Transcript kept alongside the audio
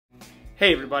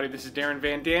Hey everybody, this is Darren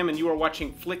Van Dam and you are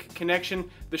watching Flick Connection,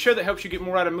 the show that helps you get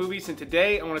more out of movies, and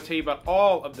today I want to tell you about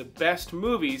all of the best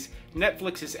movies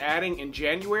Netflix is adding in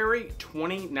January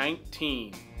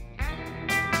 2019.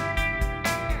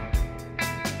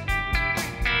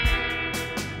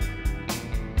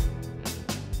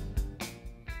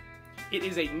 It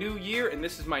is a new year and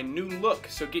this is my new look,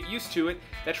 so get used to it.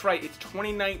 That's right, it's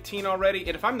 2019 already,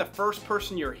 and if I'm the first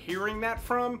person you're hearing that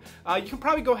from, you can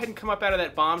probably go ahead and come up out of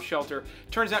that bomb shelter.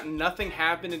 Turns out nothing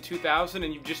happened in 2000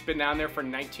 and you've just been down there for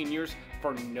 19 years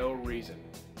for no reason.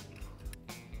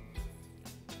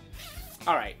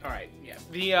 Alright, yeah.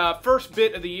 The first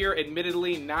bit of the year,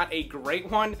 admittedly, not a great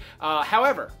one.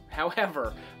 However,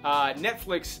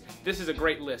 Netflix, this is a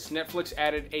great list. Netflix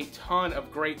added a ton of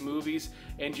great movies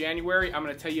in January. I'm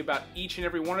going to tell you about each and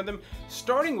every one of them,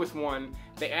 starting with one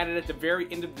they added at the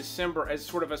very end of December as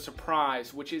sort of a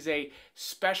surprise, which is a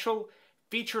special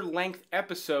feature-length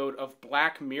episode of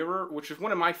Black Mirror, which is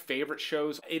one of my favorite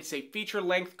shows. It's a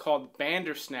feature-length called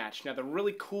Bandersnatch. Now, the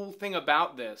really cool thing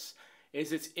about this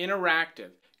is it's interactive,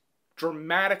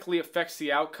 dramatically affects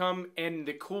the outcome, and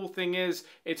the cool thing is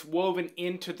it's woven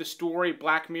into the story.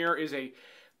 Black Mirror is a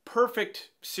perfect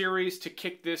series to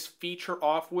kick this feature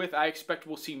off with. I expect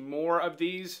we'll see more of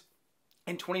these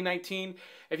in 2019.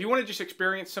 If you want to just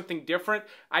experience something different,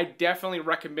 I definitely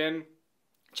recommend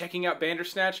checking out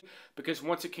Bandersnatch, because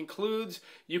once it concludes,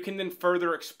 you can then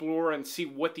further explore and see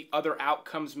what the other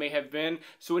outcomes may have been.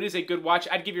 So it is a good watch.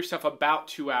 I'd give yourself about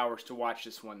 2 hours to watch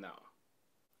this one, though.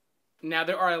 Now,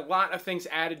 there are a lot of things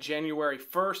added January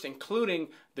 1st, including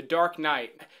The Dark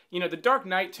Knight. You know, The Dark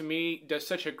Knight, to me, does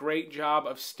such a great job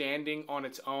of standing on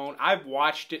its own. I've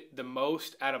watched it the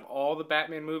most out of all the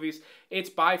Batman movies.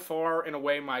 It's by far, in a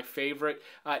way, my favorite.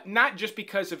 Not just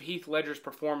because of Heath Ledger's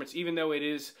performance, even though it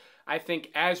is, I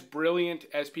think, as brilliant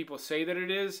as people say that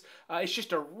it is. It's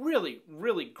just a really,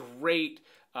 really great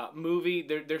movie.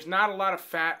 There's not a lot of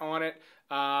fat on it.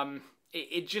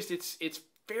 It's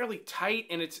fairly tight,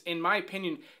 and it's, in my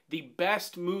opinion, the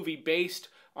best movie based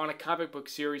on a comic book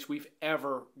series we've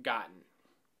ever gotten.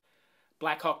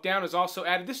 Black Hawk Down is also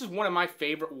added. This is one of my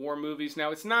favorite war movies.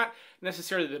 Now, it's not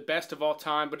necessarily the best of all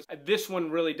time, but this one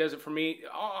really does it for me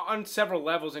on several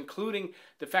levels, including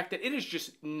the fact that it is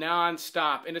just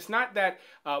non-stop. And it's not that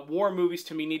war movies,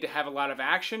 to me, need to have a lot of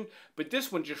action, but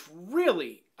this one just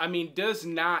really, does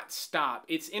not stop.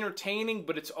 It's entertaining,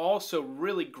 but it's also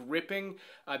really gripping.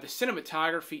 The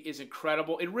cinematography is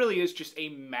incredible. It really is just a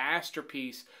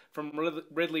masterpiece from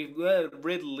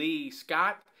Ridley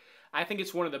Scott. I think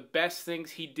it's one of the best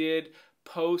things he did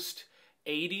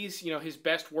post-80s. You know, his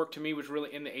best work to me was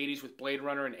really in the 80s with Blade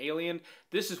Runner and Alien.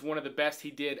 This is one of the best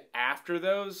he did after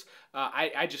those.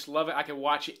 I just love it. I can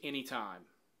watch it anytime.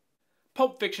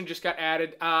 Pulp Fiction just got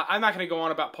added. I'm not going to go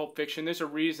on about Pulp Fiction. There's a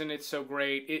reason it's so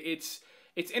great. It's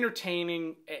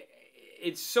entertaining.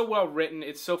 It's so well written.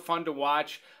 It's so fun to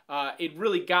watch. It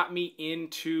really got me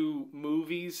into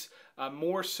movies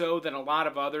more so than a lot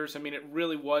of others. It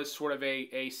really was sort of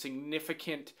a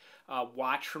significant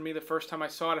watch for me the first time I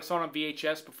saw it. I saw it on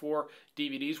VHS before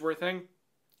DVDs were a thing.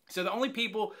 So the only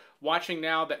people watching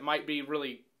now that might be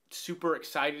really super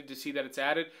excited to see that it's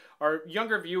added are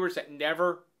younger viewers that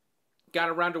never got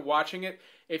around to watching it.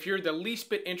 If you're the least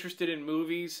bit interested in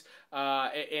movies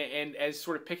and as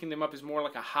sort of picking them up as more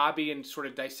like a hobby and sort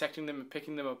of dissecting them and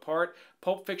picking them apart,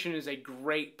 Pulp Fiction is a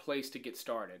great place to get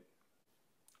started.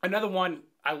 Another one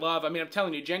I love, I'm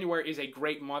telling you, January is a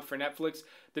great month for Netflix.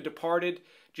 The Departed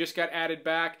just got added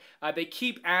back. They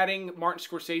keep adding Martin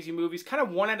Scorsese movies, kind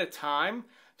of one at a time,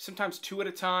 sometimes two at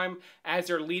a time, as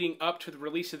they're leading up to the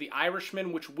release of The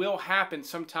Irishman, which will happen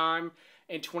sometime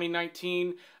in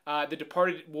 2019. The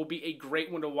Departed will be a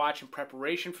great one to watch in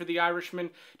preparation for The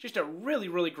Irishman. Just a really,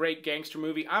 really great gangster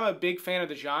movie. I'm a big fan of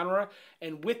the genre,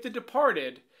 and with The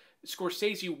Departed,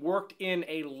 Scorsese worked in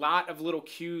a lot of little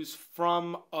cues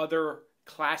from other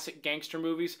classic gangster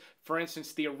movies. For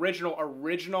instance, the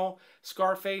original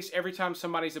Scarface, every time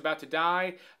somebody's about to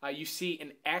die, you see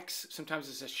an X. Sometimes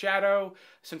it's a shadow,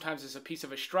 sometimes it's a piece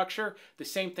of a structure. The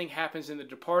same thing happens in The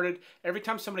Departed. Every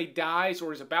time somebody dies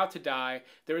or is about to die,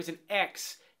 there is an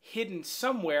X hidden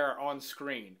somewhere on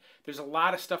screen. There's a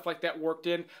lot of stuff like that worked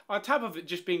in, on top of it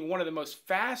just being one of the most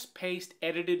fast-paced,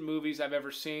 edited movies I've ever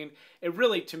seen. It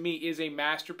really, to me, is a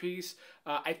masterpiece.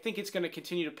 I think it's going to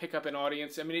continue to pick up an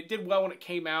audience. It did well when it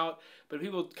came out, but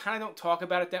people kind of don't talk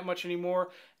about it that much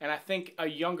anymore, and I think a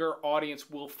younger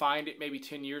audience will find it maybe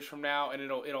 10 years from now, and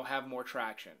it'll have more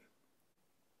traction.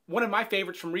 One of my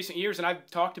favorites from recent years, and I've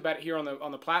talked about it here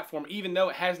on the platform, even though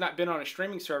it has not been on a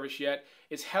streaming service yet,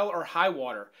 is Hell or High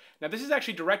Water. Now, this is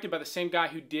actually directed by the same guy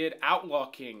who did Outlaw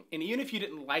King. And even if you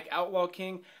didn't like Outlaw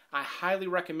King, I highly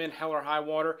recommend Hell or High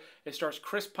Water. It stars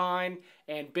Chris Pine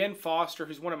and Ben Foster,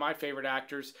 who's one of my favorite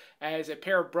actors, as a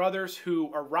pair of brothers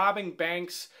who are robbing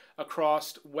banks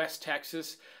across West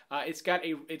Texas.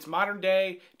 It's modern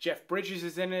day. Jeff Bridges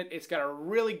is in it. It's got a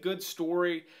really good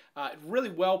story,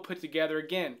 really well put together.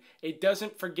 Again, it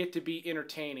doesn't forget to be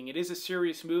entertaining. It is a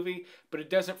serious movie, but it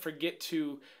doesn't forget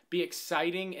to be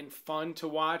exciting and fun to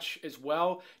watch as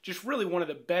well. Just really one of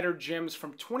the better gems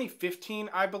from 2015,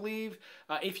 I believe.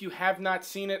 If you have not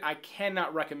seen it, I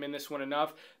cannot recommend this one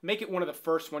enough. Make it one of the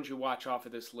first ones you watch off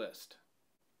of this list.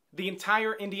 The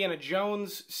entire Indiana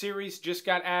Jones series just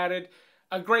got added.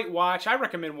 A great watch. I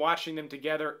recommend watching them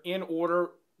together in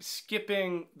order,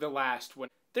 skipping the last one.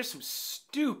 There's some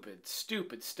stupid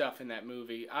stuff in that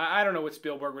movie. I don't know what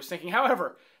Spielberg was thinking.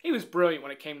 However, he was brilliant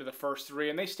when it came to the first three,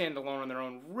 and they stand alone on their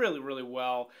own really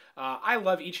well. I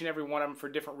love each and every one of them for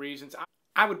different reasons.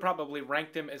 I would probably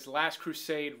rank them as Last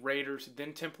Crusade, Raiders,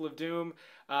 then Temple of Doom.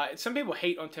 Some people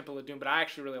hate on Temple of Doom, but I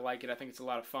actually really like it. I think it's a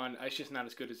lot of fun. It's just not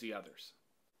as good as the others.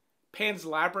 Pan's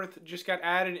Labyrinth just got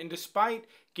added, and despite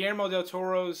Guillermo del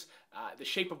Toro's The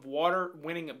Shape of Water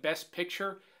winning a Best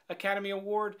Picture Academy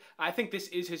Award, I think this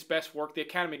is his best work. The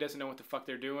Academy doesn't know what the fuck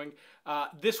they're doing.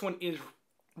 This one is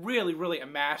really a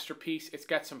masterpiece. It's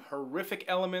got some horrific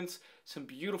elements, some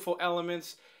beautiful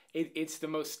elements. It's the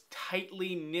most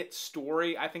tightly knit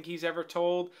story I think he's ever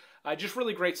told. Just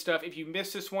really great stuff. If you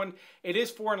missed this one, it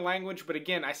is foreign language, but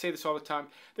again, I say this all the time.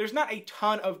 There's not a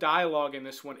ton of dialogue in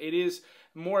this one. It is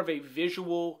more of a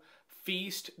visual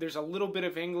feast. There's a little bit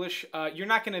of English. You're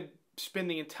not going to spend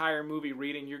the entire movie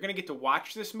reading. You're going to get to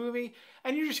watch this movie,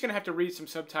 and you're just going to have to read some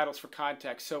subtitles for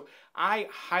context. So I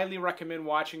highly recommend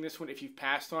watching this one if you've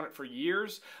passed on it for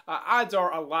years. Odds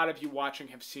are a lot of you watching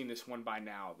have seen this one by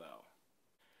now, though.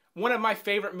 One of my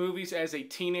favorite movies as a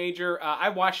teenager. I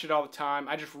watched it all the time.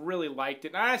 I just really liked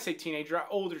it. And I say teenager,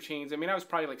 older teens. I mean, I was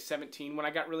probably like 17 when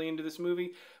I got really into this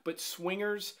movie. But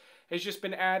Swingers has just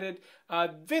been added.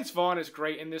 Vince Vaughn is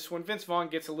great in this one. Vince Vaughn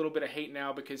gets a little bit of hate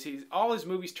now because all his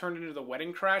movies turned into The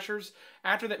Wedding Crashers.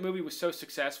 After that movie was so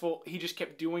successful, he just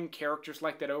kept doing characters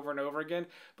like that over and over again.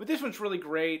 But this one's really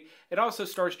great. It also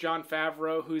stars Jon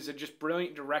Favreau, who's a just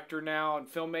brilliant director now and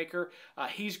filmmaker.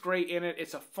 He's great in it.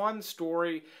 It's a fun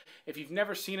story. If you've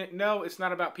never seen it, no, it's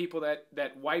not about people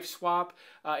that wife swap.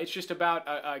 It's just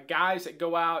about guys that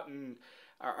go out and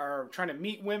are trying to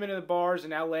meet women in the bars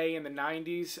in LA in the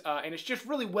 90s, and it's just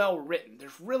really well written.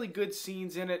 There's really good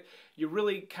scenes in it. You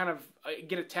really kind of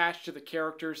get attached to the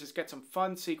characters. It's got some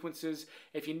fun sequences.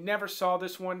 If you never saw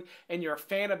this one and you're a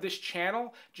fan of this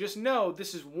channel, just know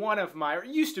this is one of my, or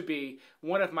used to be,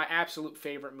 one of my absolute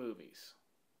favorite movies.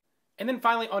 And then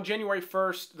finally, on January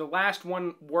 1st, the last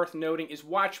one worth noting is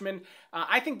Watchmen.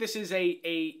 I think this is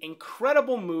a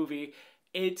incredible movie.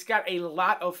 It's got a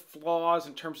lot of flaws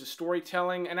in terms of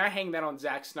storytelling, and I hang that on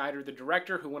Zack Snyder, the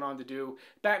director, who went on to do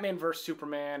Batman vs.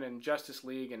 Superman and Justice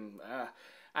League, and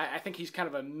I think he's kind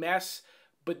of a mess.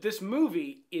 But this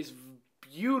movie is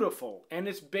beautiful, and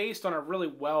it's based on a really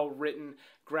well-written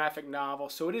graphic novel,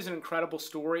 so it is an incredible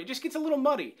story. It just gets a little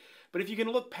muddy, but if you can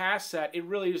look past that, it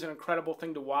really is an incredible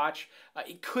thing to watch.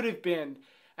 It could have been...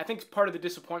 I think part of the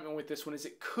disappointment with this one is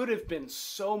it could have been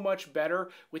so much better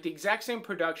with the exact same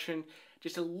production,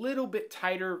 just a little bit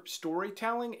tighter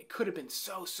storytelling. It could have been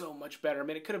so much better. I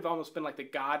mean, it could have almost been like the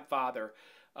Godfather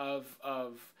of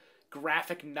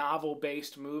graphic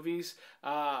novel-based movies.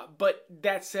 But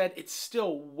that said, it's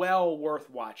still well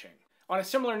worth watching. On a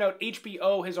similar note,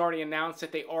 HBO has already announced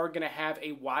that they are going to have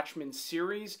a Watchmen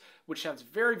series, which sounds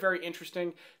very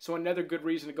interesting. So another good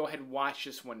reason to go ahead and watch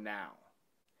this one now.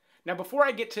 Now, before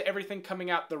I get to everything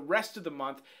coming out the rest of the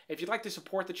month, if you'd like to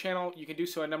support the channel, you can do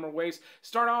so a number of ways.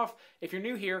 Start off, if you're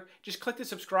new here, just click the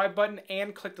subscribe button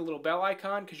and click the little bell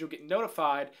icon because you'll get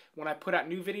notified when I put out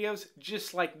new videos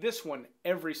just like this one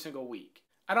every single week.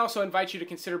 I'd also invite you to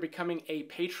consider becoming a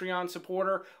Patreon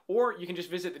supporter, or you can just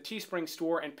visit the Teespring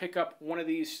store and pick up one of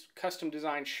these custom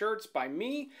designed shirts by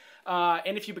me.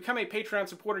 And if you become a Patreon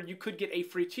supporter, you could get a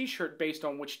free t-shirt based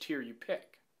on which tier you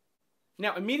pick.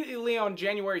 Now, immediately on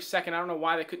January 2nd, I don't know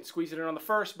why they couldn't squeeze it in on the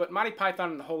 1st, but Monty Python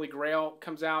and the Holy Grail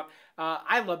comes out.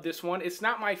 I love this one. It's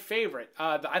not my favorite.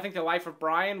 I think The Life of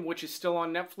Brian, which is still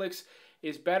on Netflix,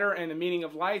 is better, and The Meaning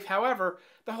of Life. However,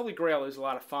 The Holy Grail is a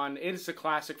lot of fun. It is a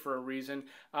classic for a reason.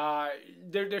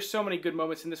 There's so many good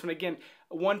moments in this one. Again,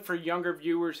 one for younger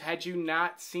viewers. Had you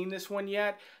not seen this one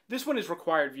yet, this one is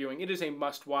required viewing. It is a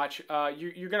must-watch.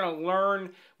 You're going to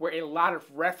learn where a lot of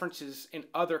references in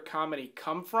other comedy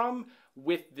come from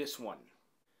with this one.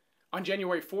 On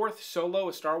January 4th, Solo,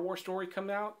 a Star Wars story, come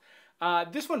out.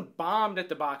 This one bombed at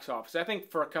the box office, I think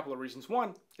for a couple of reasons.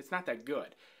 One, it's not that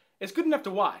good. It's good enough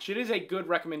to watch. It is a good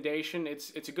recommendation.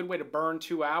 It's a good way to burn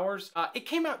 2 hours. It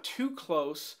came out too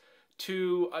close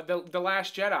to the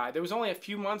Last Jedi. There was only a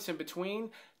few months in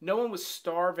between. No one was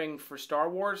starving for Star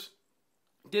Wars.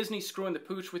 Disney's screwing the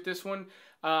pooch with this one.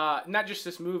 Not just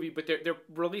this movie, but they're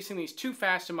releasing these too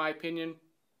fast, in my opinion.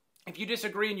 If you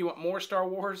disagree and you want more Star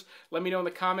Wars, let me know in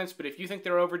the comments. But if you think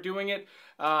they're overdoing it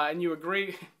and you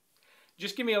agree,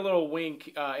 just give me a little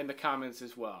wink in the comments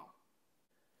as well.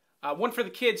 One for the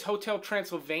kids, Hotel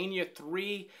Transylvania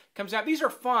 3 comes out. These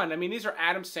are fun. I mean, these are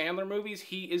Adam Sandler movies.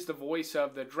 He is the voice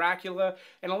of the Dracula,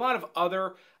 and a lot of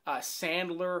other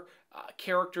Sandler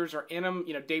characters are in them.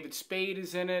 You know, David Spade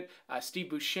is in it,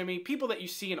 Steve Buscemi, people that you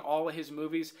see in all of his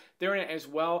movies, they're in it as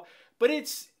well. But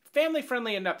it's family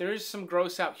friendly enough. There is some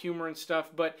gross out humor and stuff,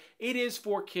 but it is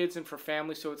for kids and for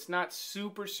families, so it's not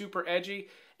super, super edgy.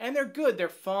 And they're good. They're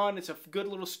fun. It's a good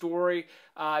little story.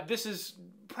 This is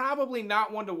probably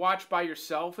not one to watch by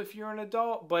yourself if you're an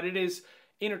adult, but it is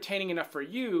entertaining enough for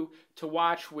you to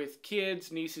watch with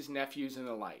kids, nieces, nephews, and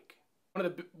the like.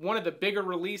 One of the bigger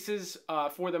releases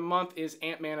for the month is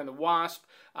Ant-Man and the Wasp.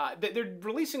 They're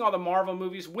releasing all the Marvel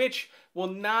movies, which will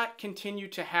not continue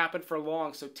to happen for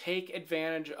long, so take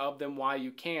advantage of them while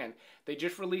you can. They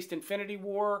just released Infinity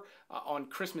War on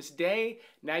Christmas Day.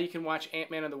 Now you can watch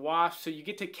Ant-Man and the Wasp, so you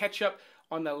get to catch up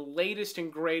on the latest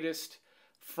and greatest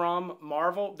from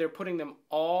Marvel. They're putting them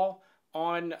all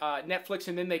on Netflix,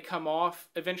 and then they come off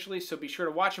eventually, so be sure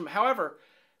to watch them. However,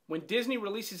 when Disney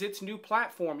releases its new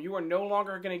platform, you are no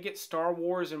longer going to get Star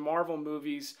Wars and Marvel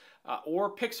movies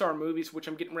or Pixar movies, which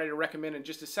I'm getting ready to recommend in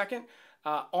just a second,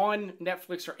 on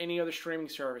Netflix or any other streaming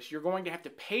service. You're going to have to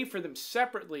pay for them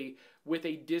separately with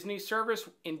a Disney service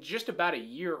in just about a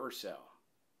year or so.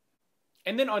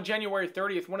 And then on January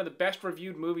 30th, one of the best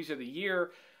reviewed movies of the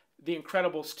year, The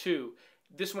Incredibles 2.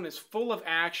 This one is full of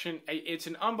action. It's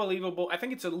an unbelievable, I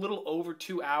think it's a little over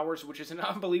 2 hours, which is an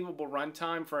unbelievable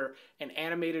runtime for an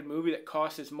animated movie that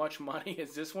costs as much money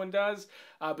as this one does.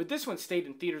 But this one stayed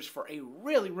in theaters for a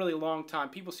really, really long time.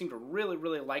 People seem to really,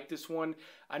 really like this one.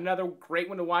 Another great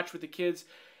one to watch with the kids.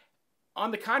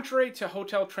 On the contrary to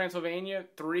Hotel Transylvania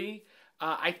 3,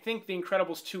 I think The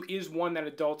Incredibles 2 is one that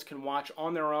adults can watch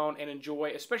on their own and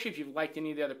enjoy, especially if you've liked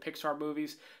any of the other Pixar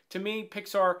movies. To me,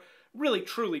 Pixar really,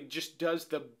 truly just does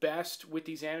the best with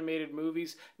these animated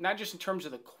movies, not just in terms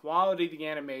of the quality of the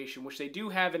animation, which they do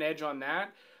have an edge on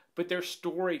that, but their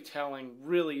storytelling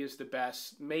really is the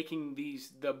best, making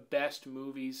these the best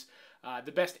movies,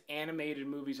 the best animated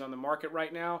movies on the market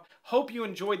right now. Hope you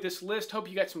enjoyed this list. Hope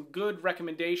you got some good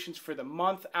recommendations for the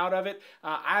month out of it.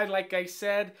 Like I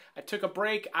said, I took a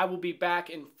break. I will be back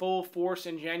in full force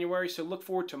in January, so look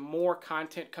forward to more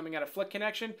content coming out of Flick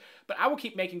Connection. But I will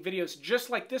keep making videos just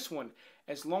like this one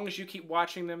as long as you keep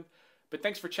watching them. But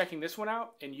thanks for checking this one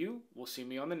out, and you will see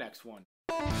me on the next one.